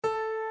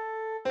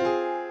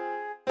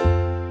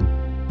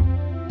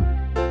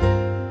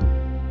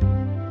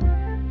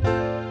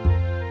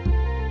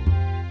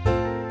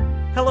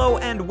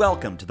and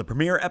welcome to the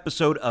premiere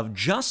episode of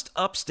Just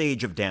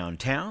Upstage of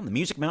Downtown, the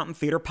Music Mountain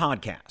Theater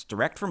podcast,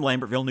 direct from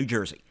Lambertville, New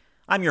Jersey.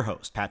 I'm your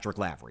host, Patrick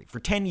Lavery. For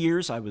 10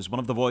 years, I was one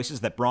of the voices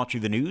that brought you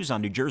the news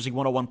on New Jersey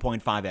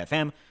 101.5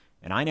 FM,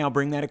 and I now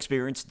bring that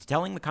experience to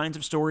telling the kinds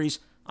of stories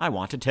I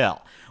want to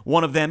tell.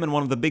 One of them, and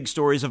one of the big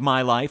stories of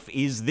my life,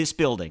 is this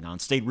building on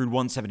State Route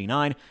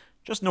 179,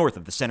 just north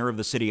of the center of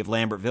the city of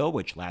Lambertville,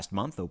 which last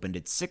month opened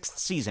its 6th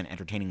season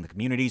entertaining the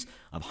communities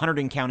of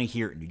Hunterdon County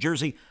here in New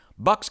Jersey,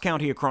 Bucks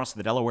County across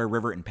the Delaware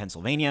River in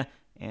Pennsylvania,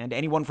 and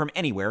anyone from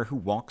anywhere who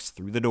walks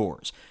through the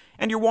doors.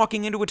 And you're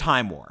walking into a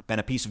time warp and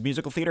a piece of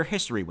musical theater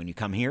history when you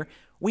come here.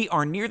 We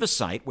are near the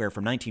site where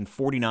from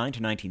 1949 to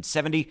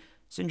 1970,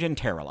 St. John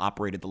Terrell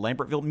operated the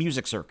Lambertville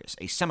Music Circus,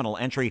 a seminal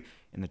entry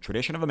in the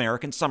tradition of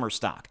American summer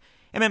stock.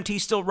 MMT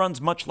still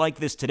runs much like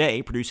this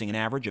today, producing an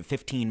average of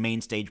 15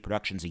 main stage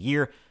productions a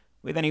year,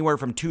 with anywhere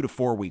from 2 to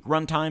 4 week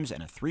runtimes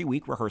and a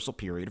 3-week rehearsal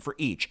period for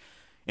each.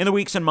 In the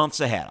weeks and months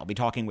ahead, I'll be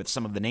talking with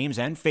some of the names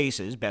and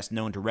faces best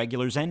known to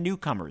regulars and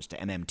newcomers to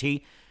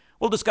MMT.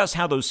 We'll discuss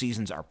how those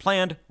seasons are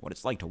planned, what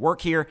it's like to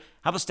work here,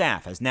 how the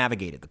staff has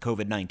navigated the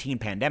COVID-19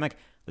 pandemic,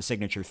 the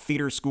signature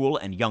theater school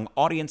and young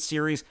audience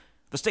series,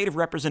 the state of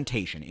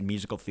representation in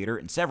musical theater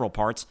in several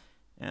parts,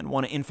 and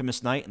one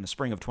infamous night in the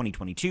spring of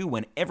 2022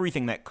 when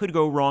everything that could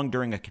go wrong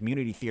during a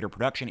community theater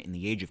production in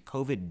the age of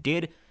COVID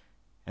did,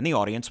 and the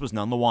audience was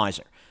none the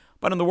wiser.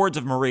 But in the words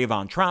of Marie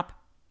Von Trapp,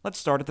 let's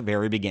start at the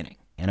very beginning.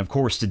 And of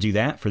course, to do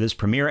that, for this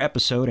premiere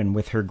episode and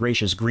with her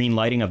gracious green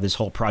lighting of this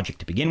whole project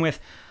to begin with,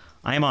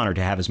 I am honored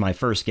to have as my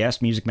first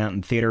guest Music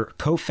Mountain Theater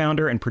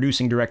co-founder and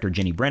producing director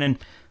Ginny Brennan,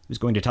 who's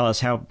going to tell us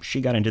how she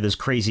got into this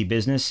crazy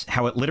business,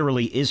 how it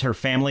literally is her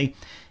family,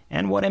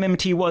 and what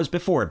MMT was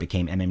before it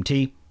became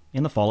MMT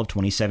in the fall of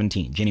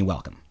 2017. Ginny,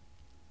 welcome.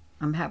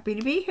 I'm happy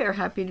to be here.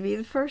 Happy to be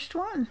the first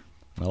one.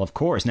 Well, of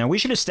course. Now, we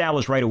should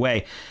establish right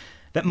away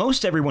that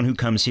most everyone who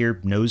comes here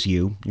knows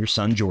you, your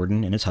son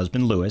Jordan, and his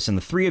husband Louis, and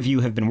the three of you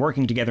have been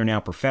working together now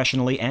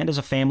professionally and as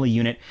a family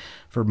unit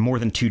for more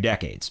than 2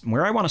 decades.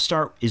 Where I want to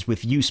start is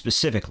with you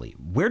specifically.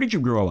 Where did you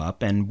grow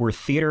up, and were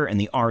theater and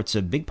the arts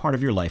a big part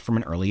of your life from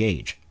an early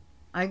age?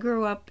 I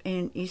grew up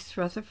in East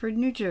Rutherford,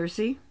 New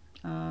Jersey,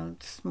 a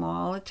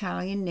small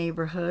Italian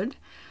neighborhood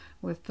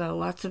with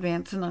lots of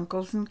aunts and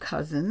uncles and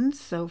cousins,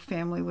 so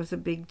family was a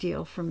big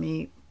deal for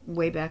me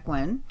way back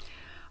when.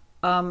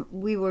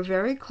 We were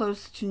very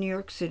close to New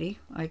York City.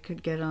 I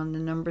could get on the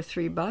number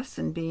 3 bus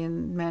and be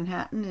in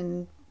Manhattan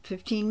in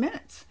 15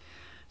 minutes.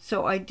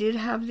 So I did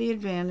have the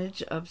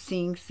advantage of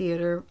seeing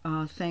theater.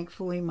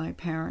 Thankfully, my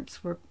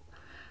parents were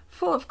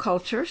full of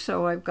culture,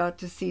 so I've got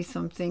to see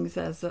some things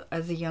as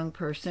a young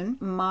person.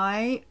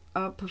 My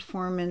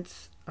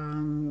performance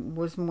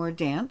was more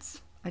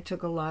dance. I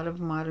took a lot of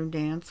modern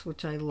dance,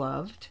 which I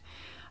loved.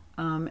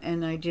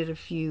 And I did a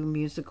few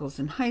musicals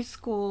in high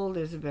school.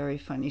 There's a very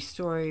funny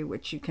story,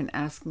 which you can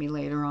ask me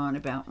later on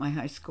about my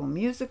high school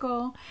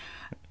musical.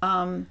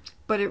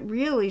 But it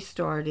really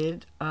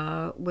started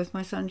with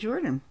my son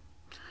Jordan.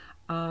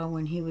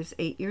 When he was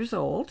 8 years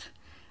old,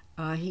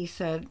 he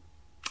said,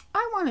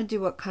 I want to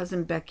do what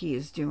Cousin Becky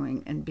is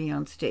doing and be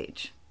on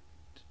stage.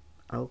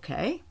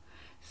 Okay.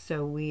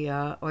 So we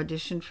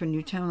auditioned for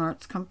Newtown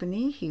Arts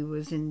Company. He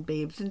was in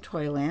Babes in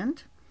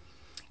Toyland.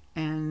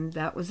 And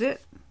that was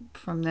it.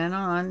 From then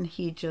on,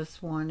 he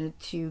just wanted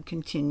to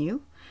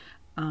continue.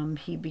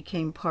 He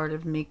became part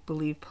of Make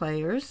Believe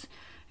Players.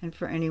 And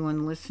for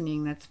anyone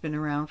listening that's been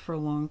around for a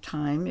long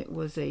time, it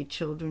was a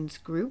children's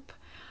group.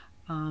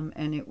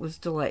 And it was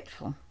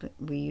delightful.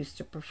 We used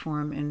to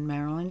perform in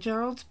Marilyn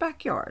Gerald's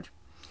backyard.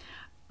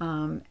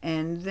 And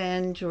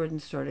then Jordan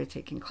started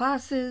taking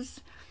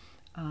classes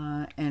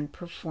and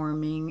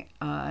performing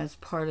as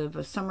part of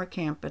a summer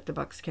camp at the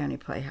Bucks County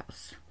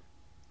Playhouse.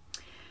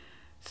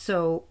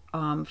 So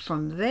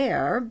from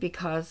there,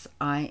 because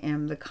I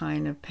am the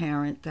kind of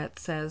parent that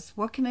says,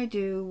 what can I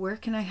do? Where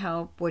can I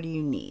help? What do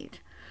you need?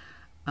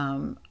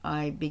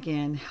 I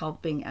began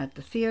helping at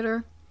the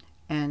theater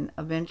and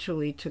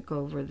eventually took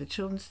over the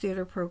children's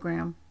theater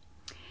program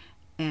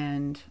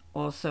and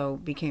also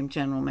became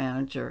general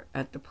manager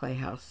at the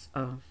Playhouse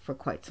for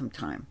quite some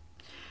time,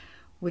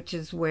 which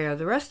is where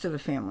the rest of the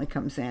family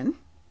comes in.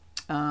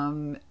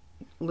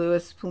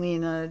 Louis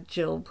Polina,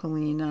 Jill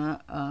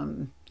Polina,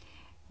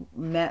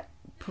 met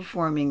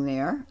performing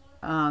there,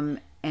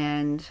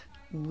 and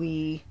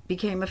we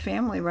became a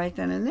family right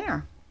then and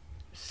there.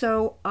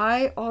 So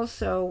I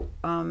also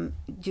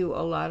do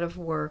a lot of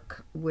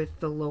work with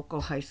the local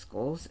high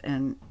schools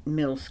and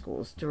middle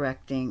schools,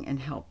 directing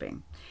and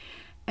helping.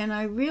 And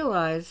I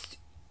realized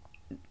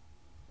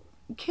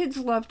kids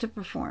love to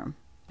perform,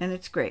 and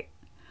it's great.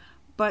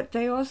 But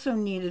they also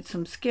needed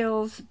some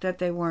skills that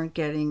they weren't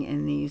getting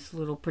in these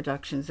little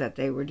productions that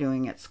they were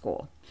doing at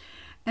school.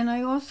 And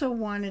I also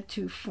wanted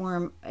to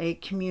form a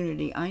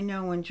community. I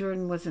know when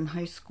Jordan was in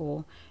high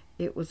school,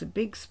 it was a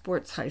big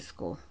sports high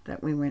school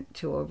that we went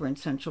to over in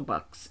Central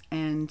Bucks.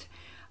 And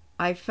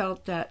I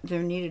felt that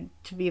there needed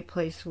to be a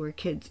place where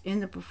kids in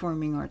the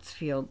performing arts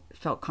field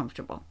felt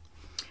comfortable.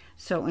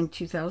 So in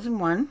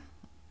 2001,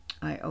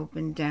 I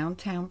opened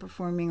Downtown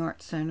Performing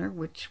Arts Center,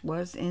 which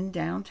was in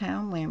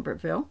downtown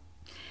Lambertville,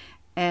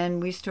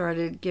 and we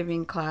started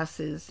giving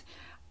classes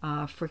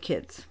for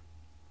kids.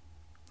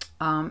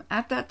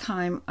 At that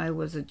time, I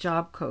was a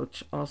job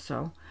coach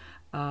also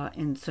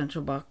in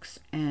Central Bucks,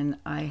 and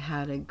I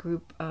had a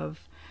group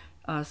of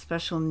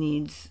special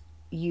needs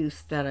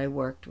youth that I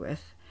worked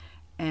with,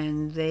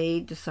 and they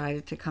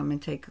decided to come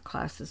and take a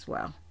class as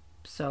well.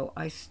 So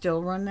I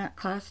still run that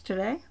class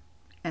today,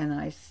 and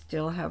I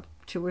still have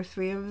 2 or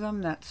 3 of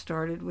them that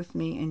started with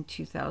me in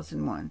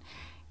 2001.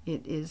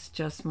 It is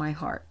just my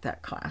heart,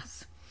 that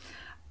class.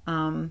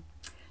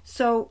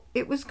 So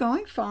it was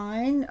going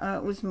fine.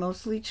 It was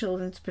mostly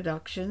children's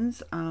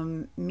productions.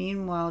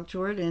 Meanwhile,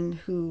 Jordan,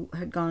 who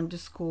had gone to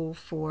school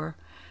for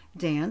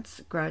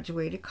dance,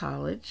 graduated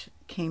college,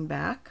 came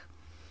back,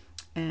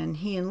 and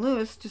he and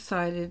Lewis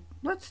decided,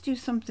 let's do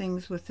some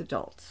things with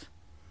adults.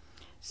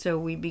 So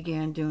we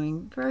began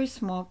doing very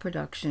small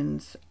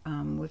productions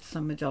with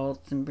some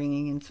adults and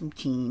bringing in some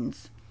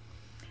teens.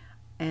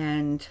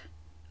 And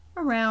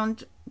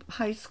around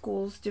high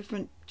schools,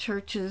 different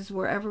churches,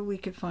 wherever we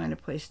could find a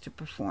place to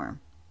perform.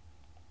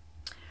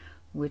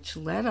 Which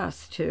led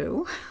us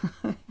to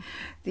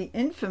the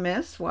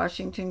infamous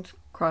Washington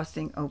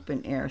Crossing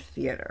Open Air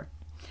Theater.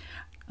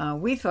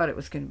 We thought it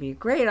was going to be a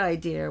great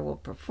idea. We'll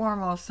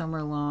perform all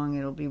summer long.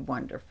 It'll be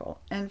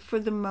wonderful. And for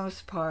the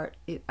most part,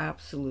 it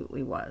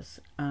absolutely was.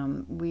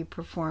 We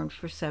performed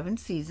for 7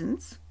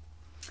 seasons.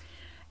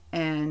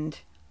 And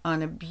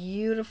on a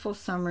beautiful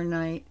summer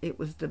night, it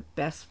was the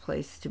best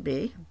place to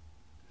be.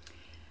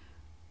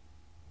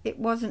 It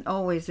wasn't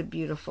always a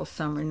beautiful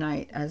summer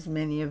night, as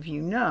many of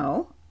you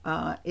know.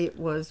 It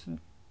was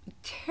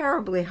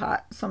terribly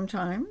hot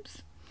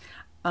sometimes.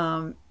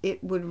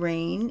 It would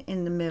rain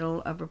in the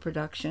middle of a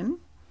production.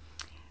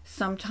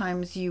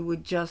 Sometimes you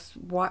would just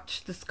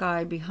watch the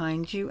sky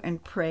behind you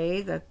and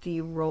pray that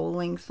the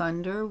rolling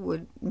thunder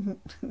would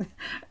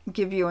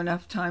give you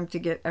enough time to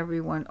get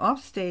everyone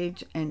off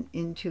stage and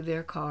into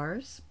their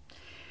cars.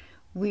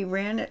 We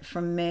ran it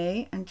from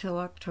May until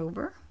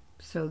October,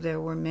 so there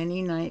were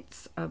many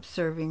nights of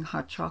serving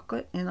hot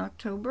chocolate in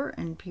October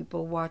and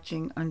people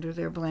watching under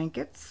their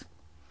blankets.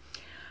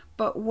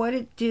 But what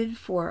it did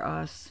for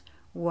us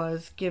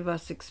was give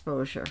us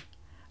exposure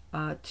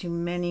to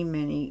many,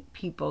 many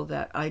people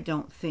that I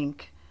don't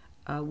think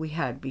we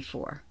had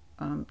before.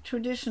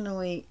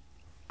 Traditionally,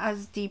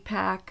 as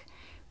DPAC,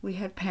 we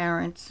had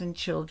parents and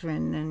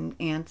children and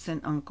aunts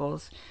and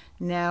uncles.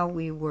 Now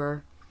we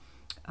were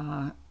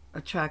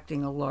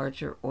attracting a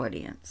larger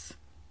audience.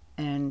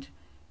 And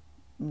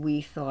we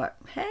thought,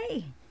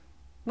 hey,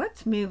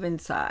 let's move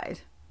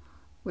inside,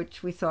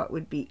 which we thought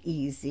would be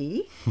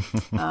easy.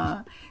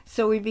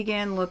 So we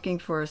began looking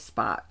for a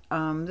spot.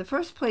 The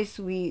first place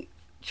we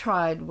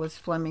tried was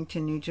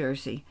Flemington, New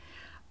Jersey.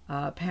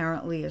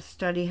 Apparently a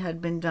study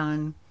had been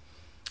done,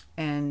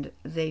 and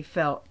they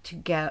felt to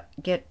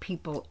get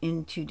people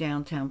into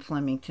downtown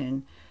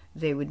Flemington,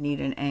 they would need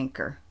an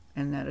anchor,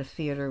 and that a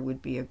theater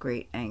would be a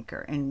great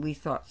anchor. And we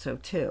thought so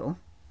too.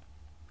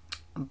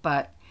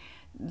 But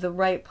the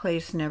right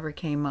place never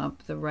came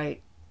up. The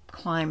right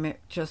climate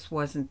just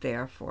wasn't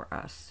there for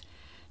us.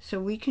 So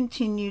we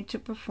continued to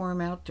perform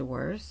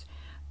outdoors.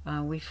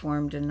 We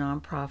formed a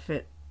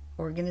nonprofit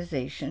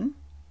organization,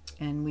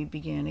 and we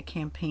began a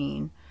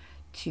campaign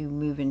to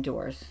move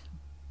indoors.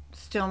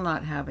 Still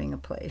not having a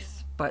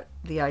place, but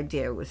the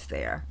idea was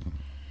there.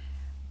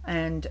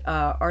 And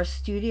our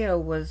studio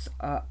was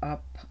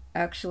up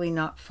actually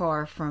not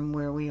far from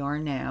where we are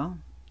now.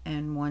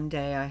 And one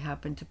day I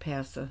happened to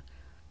pass a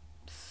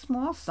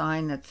small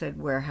sign that said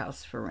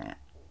warehouse for rent.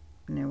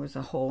 And there was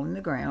a hole in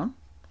the ground,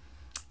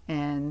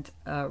 and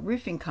a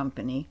roofing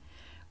company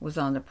was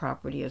on the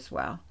property as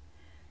well.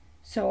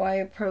 So I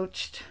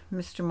approached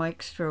Mr.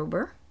 Mike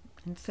Strober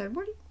and said,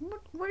 what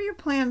are your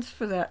plans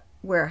for that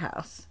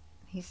warehouse?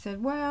 He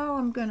said, well,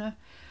 I'm going to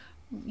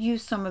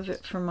use some of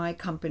it for my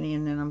company,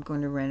 and then I'm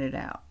going to rent it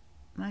out.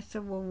 And I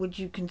said, well, would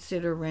you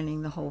consider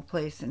renting the whole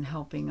place and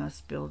helping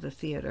us build a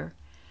theater?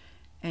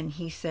 And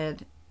he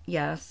said,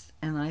 yes.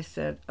 And I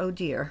said, oh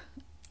dear,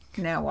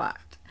 now what?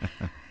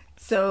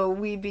 So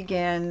we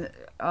began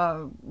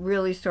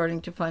really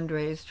starting to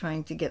fundraise,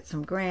 trying to get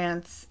some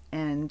grants,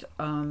 and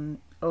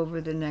over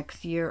the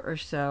next year or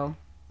so,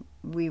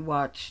 we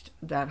watched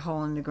that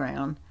hole in the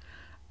ground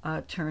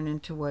turn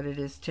into what it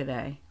is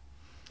today.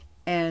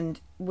 And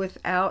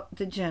without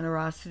the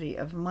generosity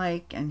of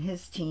Mike and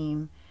his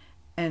team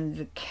and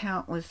the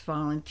countless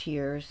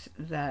volunteers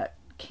that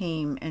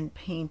came and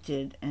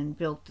painted and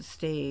built the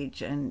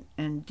stage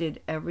and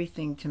did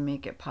everything to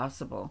make it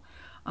possible,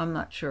 I'm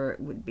not sure it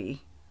would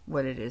be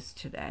what it is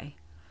today.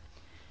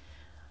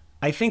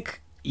 I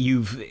think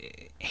you've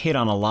hit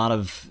on a lot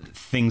of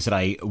things that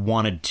I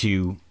wanted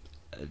to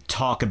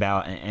talk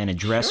about and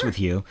address with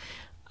you.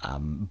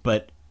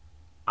 But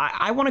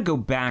I want to go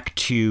back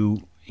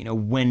to,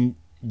 when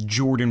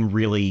Jordan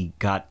really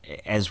got,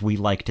 as we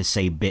like to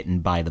say, bitten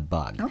by the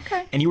bug.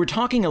 Okay. And you were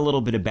talking a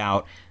little bit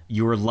about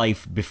your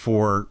life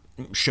before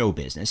show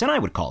business, and I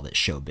would call this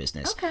show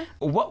business. Okay.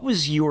 What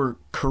was your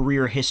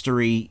career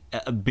history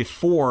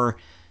before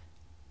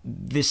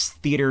this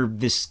theater,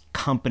 this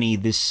company,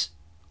 this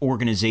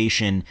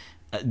organization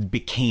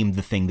became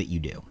the thing that you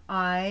do?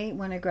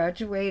 When I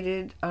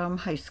graduated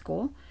high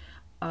school,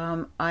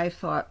 I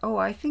thought,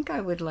 I think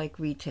I would like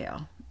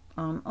retail.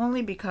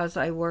 Only because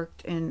I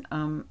worked in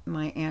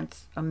my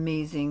aunt's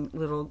amazing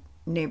little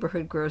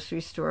neighborhood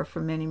grocery store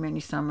for many, many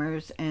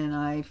summers, and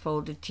I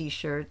folded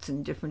T-shirts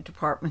in different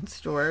department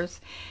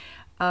stores.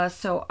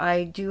 So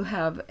I do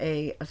have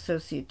a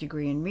associate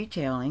degree in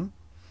retailing.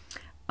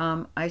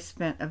 I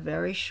spent a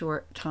very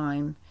short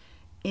time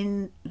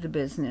in the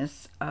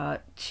business.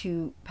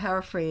 To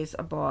paraphrase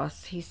a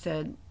boss, he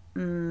said,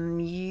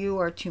 you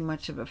are too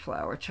much of a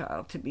flower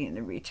child to be in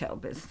the retail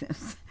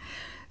business.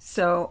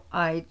 So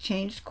I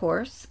changed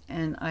course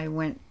and I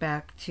went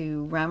back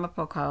to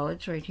Ramapo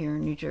College right here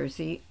in New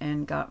Jersey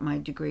and got my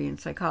degree in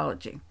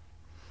psychology,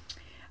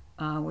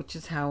 which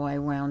is how I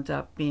wound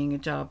up being a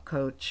job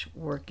coach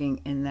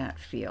working in that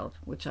field,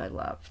 which I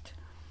loved.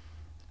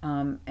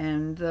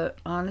 And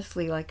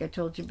honestly, like I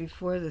told you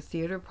before, the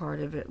theater part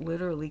of it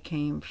literally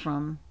came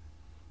from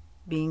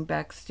being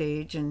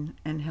backstage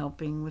and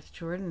helping with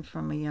Jordan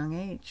from a young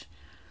age.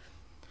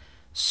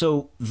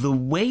 So the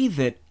way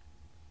that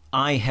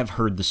I have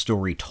heard the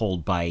story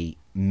told by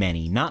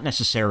many, not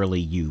necessarily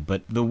you,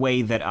 but the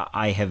way that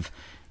I have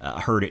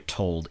heard it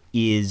told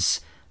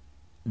is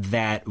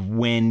that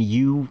when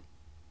you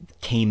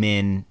came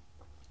in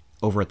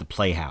over at the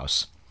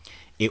Playhouse,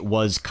 it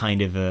was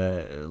kind of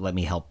a, let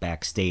me help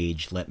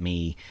backstage, let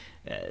me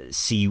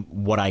see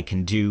what I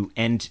can do.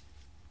 And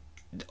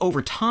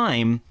over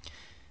time,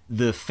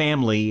 the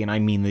family, and I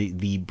mean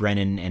the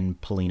Brennan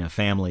and Paulina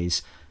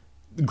families,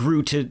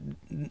 grew to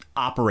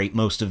operate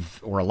most of,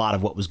 or a lot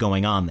of what was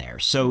going on there.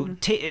 So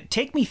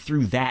take me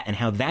through that and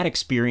how that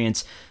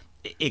experience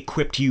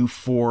equipped you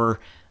for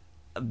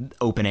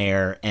open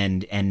air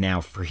and now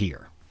for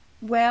here.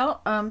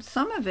 Well,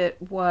 some of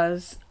it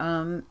was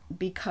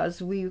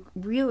because we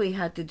really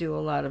had to do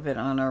a lot of it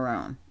on our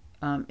own.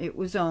 It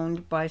was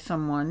owned by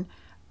someone,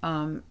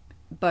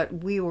 but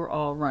we were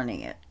all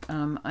running it.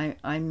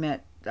 I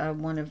met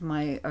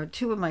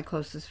two of my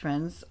closest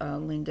friends,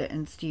 Linda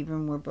and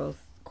Stephen, were both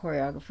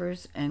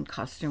choreographers and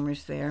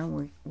costumers there.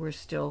 We're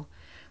still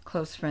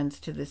close friends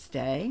to this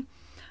day.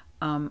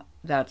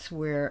 That's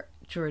where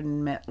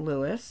Jordan met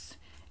Lewis,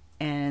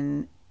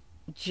 and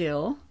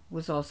Jill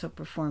was also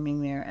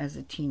performing there as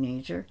a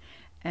teenager.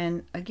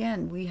 And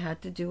again, we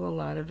had to do a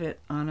lot of it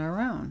on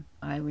our own.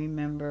 I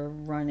remember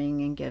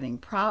running and getting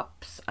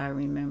props. I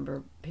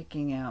remember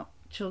picking out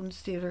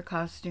children's theater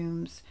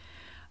costumes.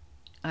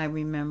 I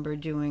remember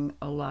doing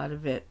a lot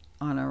of it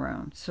on our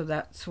own. So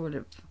that sort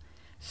of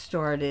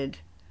started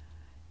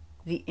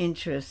the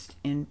interest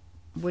in,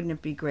 wouldn't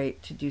it be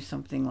great to do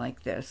something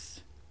like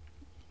this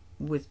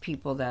with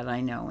people that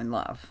I know and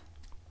love?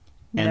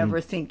 And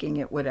never thinking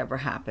it would ever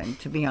happen,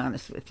 to be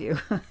honest with you.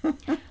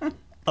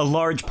 A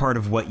large part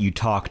of what you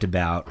talked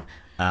about,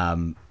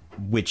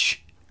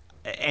 which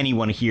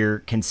anyone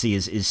here can see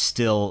is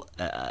still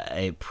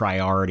a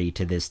priority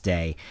to this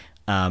day.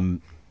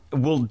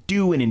 We'll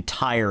do an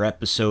entire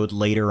episode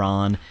later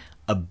on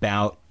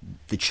about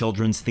the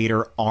children's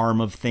theater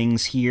arm of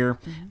things here.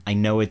 Mm-hmm. I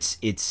know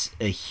it's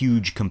a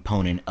huge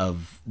component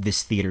of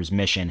this theater's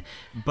mission,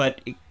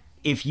 but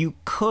if you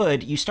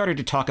could, you started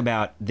to talk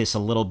about this a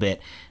little bit.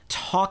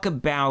 Talk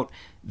about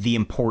the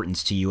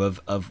importance to you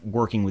of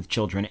working with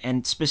children,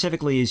 and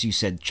specifically, as you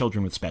said,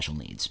 children with special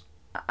needs.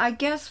 I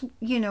guess,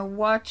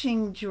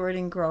 watching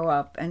Jordan grow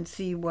up and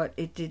see what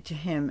it did to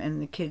him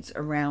and the kids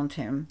around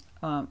him,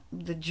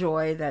 the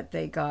joy that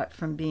they got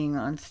from being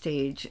on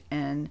stage,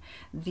 and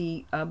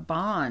the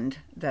bond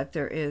that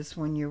there is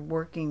when you're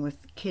working with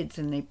kids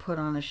and they put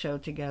on a show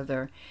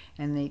together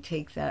and they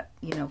take that,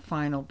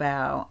 final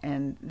bow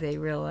and they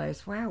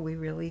realize, wow, we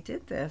really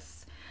did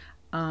this.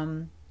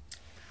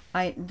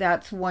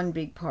 That's one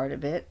big part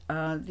of it.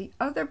 The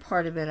other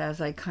part of it, as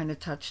I kind of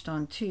touched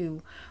on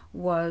too,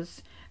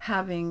 was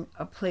having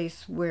a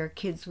place where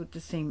kids with the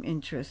same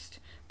interest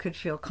could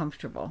feel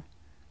comfortable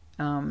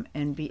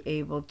and be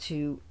able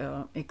to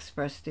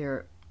express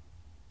their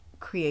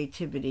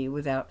creativity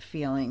without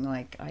feeling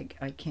like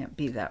I can't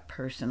be that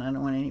person. I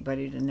don't want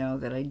anybody to know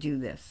that I do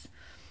this.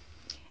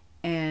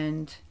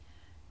 And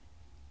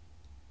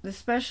the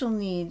special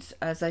needs,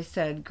 as I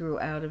said, grew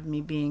out of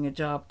me being a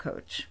job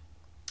coach.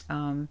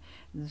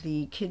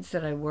 The kids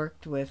that I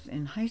worked with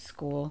in high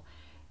school,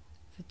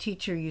 the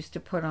teacher used to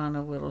put on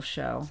a little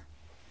show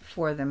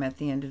for them at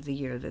the end of the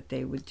year that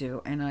they would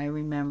do. And I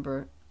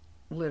remember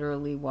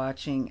literally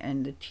watching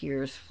and the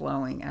tears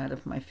flowing out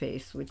of my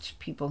face, which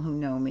people who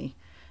know me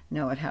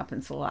know it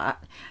happens a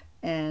lot.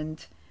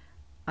 And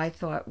I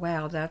thought,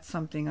 wow, that's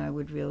something I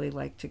would really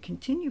like to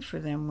continue for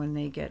them when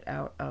they get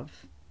out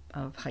of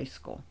high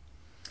school.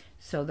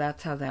 So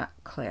that's how that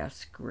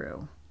class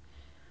grew.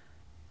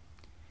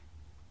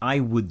 I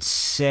would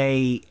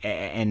say,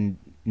 and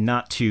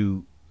not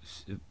to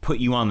put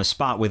you on the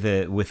spot with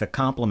a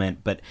compliment,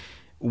 but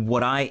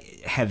what I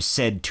have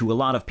said to a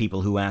lot of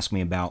people who ask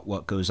me about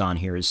what goes on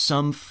here is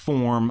some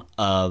form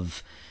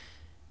of,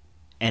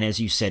 and as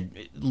you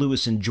said,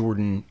 Lewis and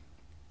Jordan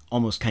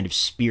almost kind of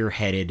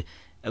spearheaded,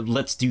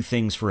 let's do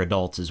things for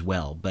adults as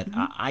well. But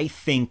I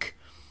think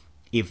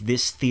if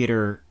this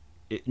theater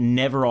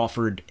never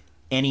offered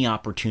any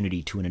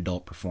opportunity to an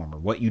adult performer,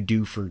 what you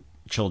do for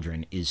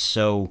children is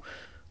so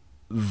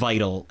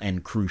vital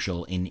and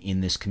crucial in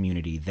this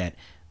community that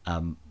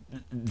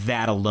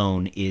that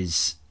alone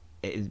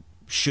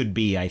should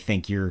be, I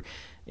think, your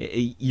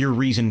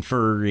reason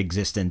for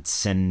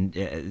existence and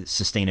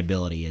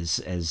sustainability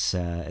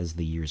as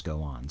the years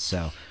go on.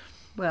 So,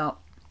 well,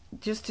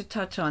 just to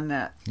touch on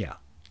that, yeah.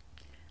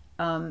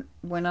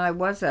 When I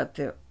was at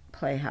the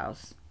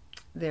Playhouse,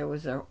 there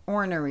was an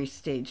ornery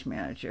stage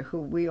manager who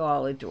we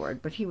all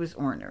adored, but he was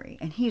ornery,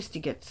 and he used to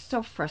get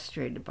so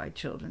frustrated by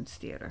children's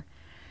theater,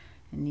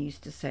 and he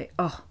used to say,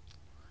 "Oh,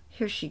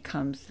 here she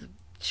comes, the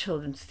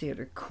children's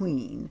theater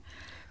queen,"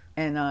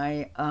 and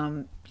I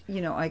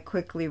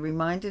quickly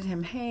reminded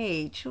him,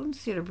 hey, children's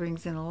theater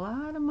brings in a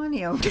lot of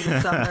money over the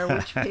summer,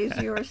 which pays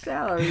your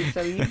salary,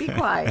 so you be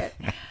quiet.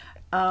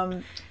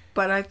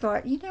 But I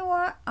thought, you know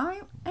what?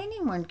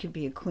 Anyone could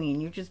be a queen.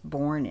 You're just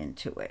born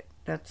into it.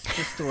 That's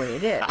just the way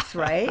it is,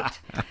 right?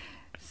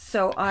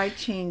 So I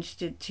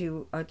changed it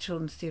to a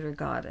children's theater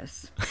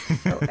goddess.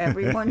 So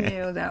everyone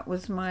knew that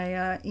was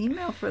my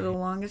email for the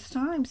longest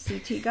time,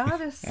 CT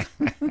Goddess.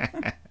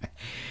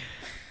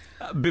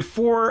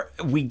 Before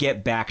we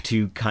get back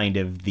to kind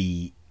of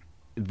the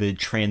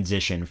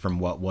transition from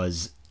what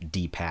was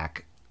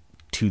DPAC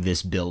to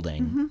this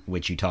building,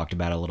 which you talked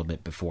about a little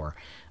bit before,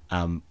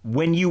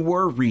 when you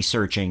were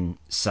researching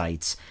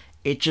sites,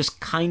 it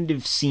just kind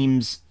of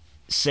seems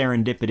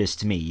serendipitous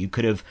to me. You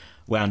could have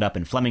wound up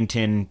in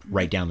Flemington,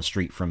 right down the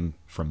street from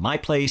my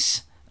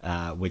place,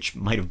 which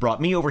might have brought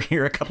me over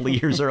here a couple of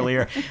years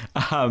earlier.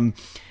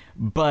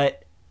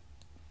 But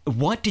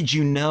what did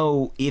you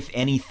know, if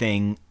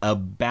anything,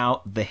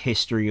 about the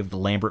history of the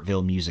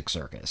Lambertville Music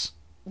Circus?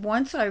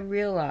 Once I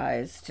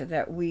realized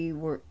that we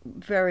were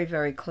very,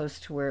 very close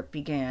to where it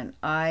began,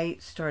 I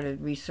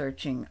started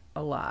researching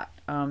a lot.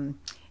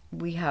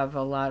 We have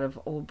a lot of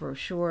old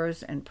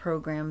brochures and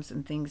programs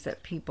and things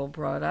that people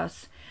brought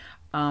us.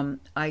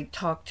 I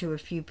talked to a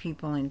few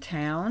people in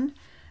town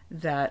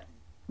that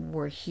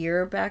were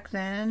here back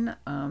then.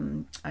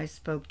 I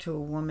spoke to a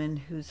woman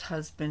whose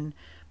husband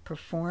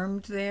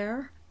performed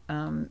there.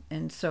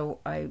 And so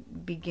I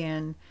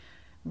began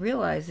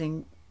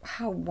realizing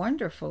how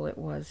wonderful it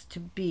was to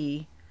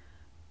be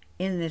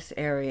in this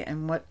area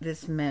and what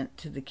this meant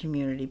to the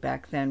community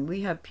back then.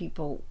 We have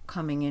people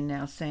coming in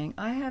now saying,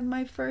 I had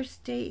my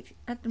first date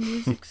at the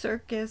music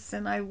circus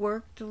and I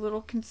worked a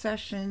little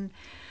concession.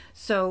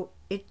 So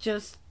it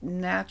just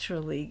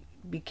naturally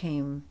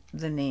became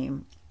the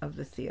name of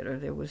the theater.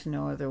 There was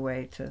no other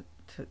way to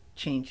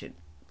change it.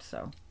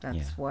 So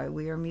that's why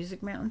we are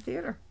Music Mountain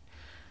Theater.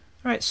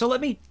 All right, so let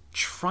me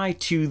try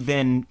to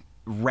then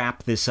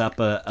wrap this up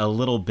a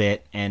little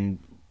bit. And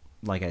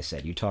like I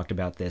said, you talked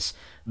about this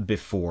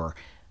before.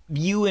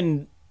 You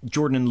and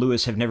Jordan and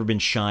Lewis have never been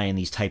shy in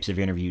these types of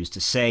interviews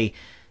to say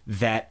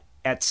that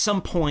at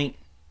some point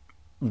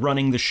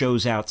running the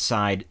shows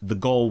outside, the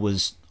goal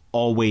was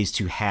always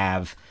to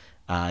have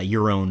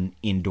your own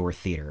indoor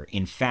theater.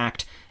 In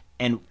fact,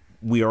 and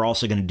we are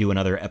also going to do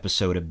another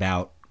episode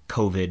about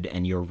COVID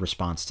and your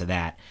response to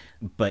that,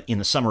 but in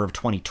the summer of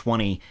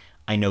 2020,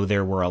 I know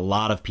there were a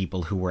lot of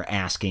people who were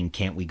asking,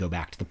 can't we go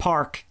back to the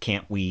park?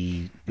 Can't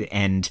we?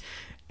 And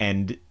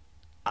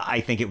I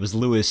think it was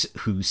Lewis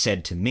who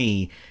said to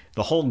me,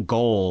 the whole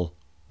goal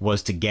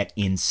was to get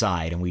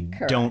inside and we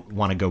don't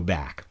want to go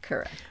back.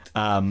 Correct.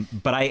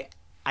 But I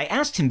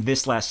asked him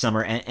this last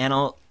summer, and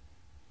I'll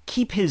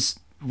keep his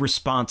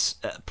response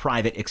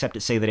private, except to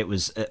say that it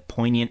was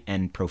poignant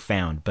and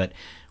profound. But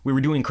we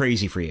were doing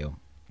Crazy for You.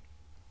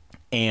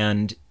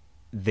 And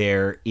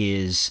there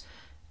is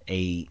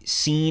a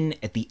scene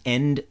at the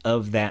end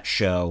of that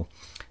show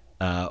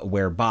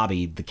where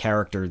Bobby, the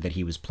character that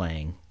he was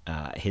playing,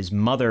 his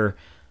mother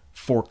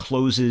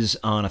forecloses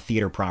on a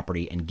theater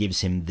property and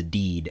gives him the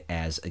deed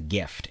as a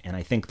gift. And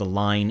I think the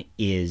line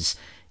is,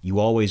 you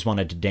always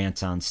wanted to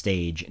dance on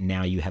stage,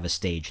 now you have a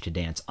stage to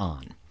dance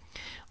on.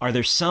 Are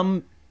there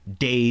some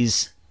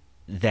days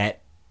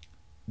that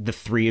the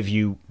three of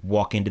you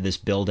walk into this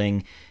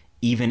building,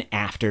 even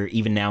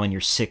now in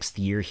your 6th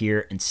year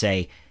here, and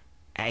say,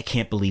 I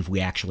can't believe we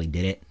actually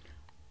did it?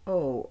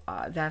 Oh,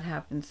 that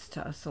happens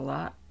to us a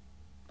lot.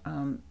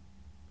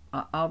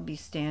 I'll be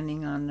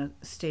standing on the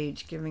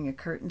stage giving a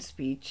curtain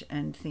speech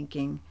and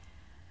thinking,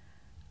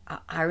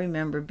 I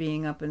remember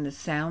being up in the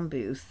sound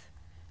booth.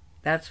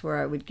 That's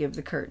where I would give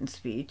the curtain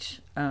speech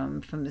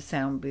from the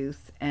sound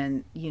booth,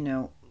 and,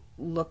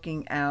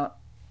 looking out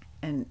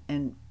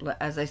and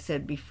as I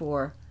said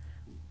before,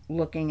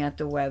 looking at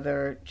the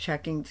weather,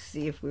 checking to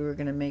see if we were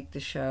going to make the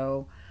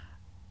show,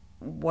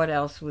 what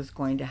else was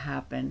going to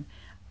happen.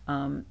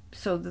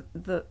 So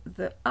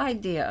the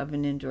idea of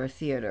an indoor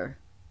theater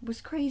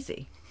was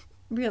crazy,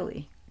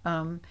 really.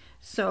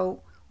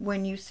 So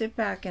when you sit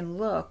back and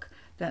look,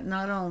 that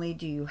not only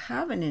do you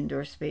have an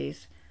indoor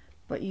space,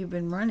 but you've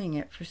been running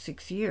it for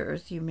 6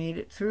 years. You made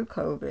it through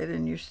COVID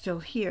and you're still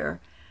here.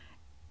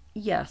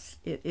 Yes,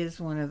 it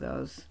is one of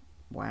those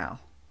wow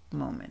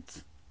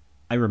moments.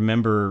 I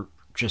remember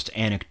just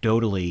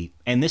anecdotally,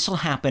 and this will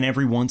happen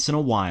every once in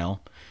a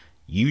while.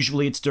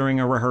 Usually it's during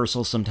a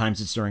rehearsal,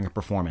 sometimes it's during a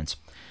performance.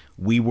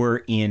 We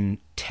were in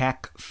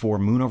tech for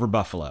Moon Over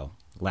Buffalo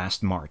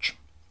last March,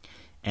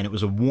 and it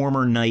was a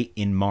warmer night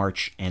in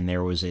March, and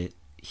there was a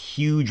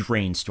huge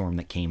rainstorm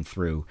that came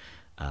through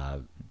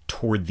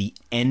toward the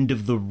end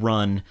of the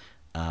run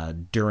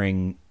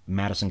during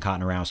Madison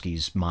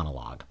Cotnorowski's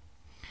monologue.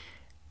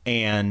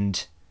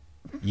 And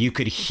you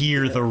could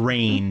hear the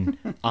rain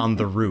on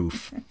the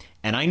roof.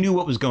 And I knew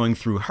what was going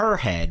through her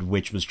head,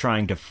 which was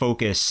trying to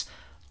focus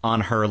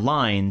on her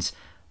lines.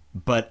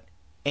 But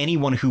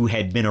anyone who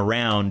had been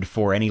around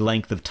for any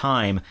length of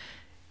time,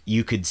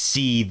 you could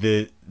see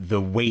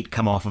the weight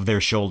come off of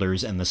their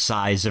shoulders and the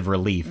sighs of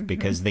relief,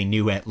 because they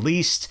knew at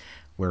least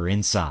we're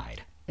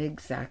inside.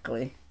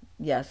 Exactly.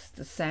 Yes,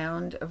 the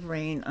sound of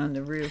rain on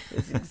the roof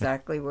is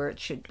exactly where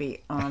it should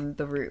be, on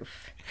the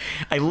roof.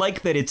 I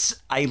like that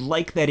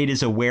it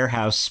is a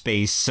warehouse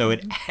space, so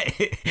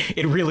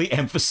it really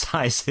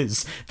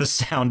emphasizes the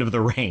sound of the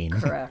rain.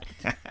 Correct.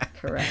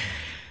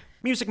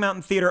 Music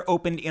Mountain Theater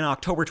opened in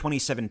October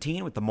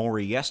 2017 with the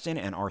Maury Yeston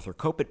and Arthur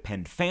Kopit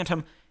penned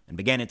Phantom, and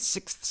began its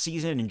 6th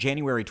season in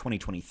January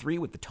 2023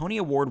 with the Tony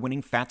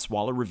Award-winning Fats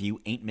Waller review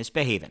Ain't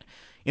Misbehavin'.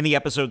 In the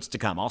episodes to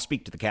come, I'll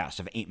speak to the cast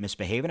of Ain't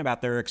Misbehavin'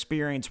 about their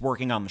experience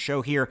working on the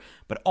show here,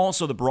 but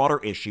also the broader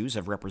issues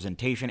of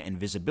representation and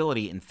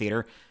visibility in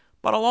theater.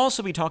 But I'll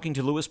also be talking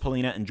to Louis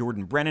Polina and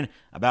Jordan Brennan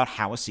about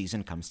how a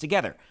season comes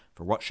together,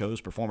 for what shows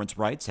performance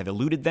rights have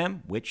eluded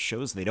them, which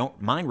shows they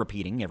don't mind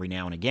repeating every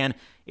now and again,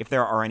 if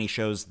there are any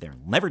shows they'll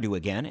never do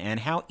again,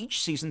 and how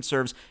each season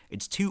serves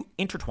its two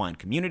intertwined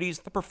communities,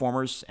 the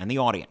performers and the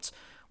audience.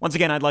 Once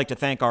again, I'd like to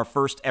thank our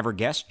first ever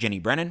guest, Ginny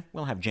Brennan.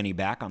 We'll have Ginny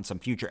back on some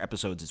future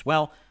episodes as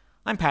well.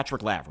 I'm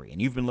Patrick Lavery,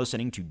 and you've been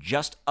listening to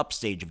Just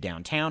Upstage of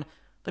Downtown,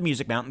 the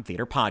Music Mountain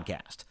Theater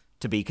podcast.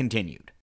 To be continued.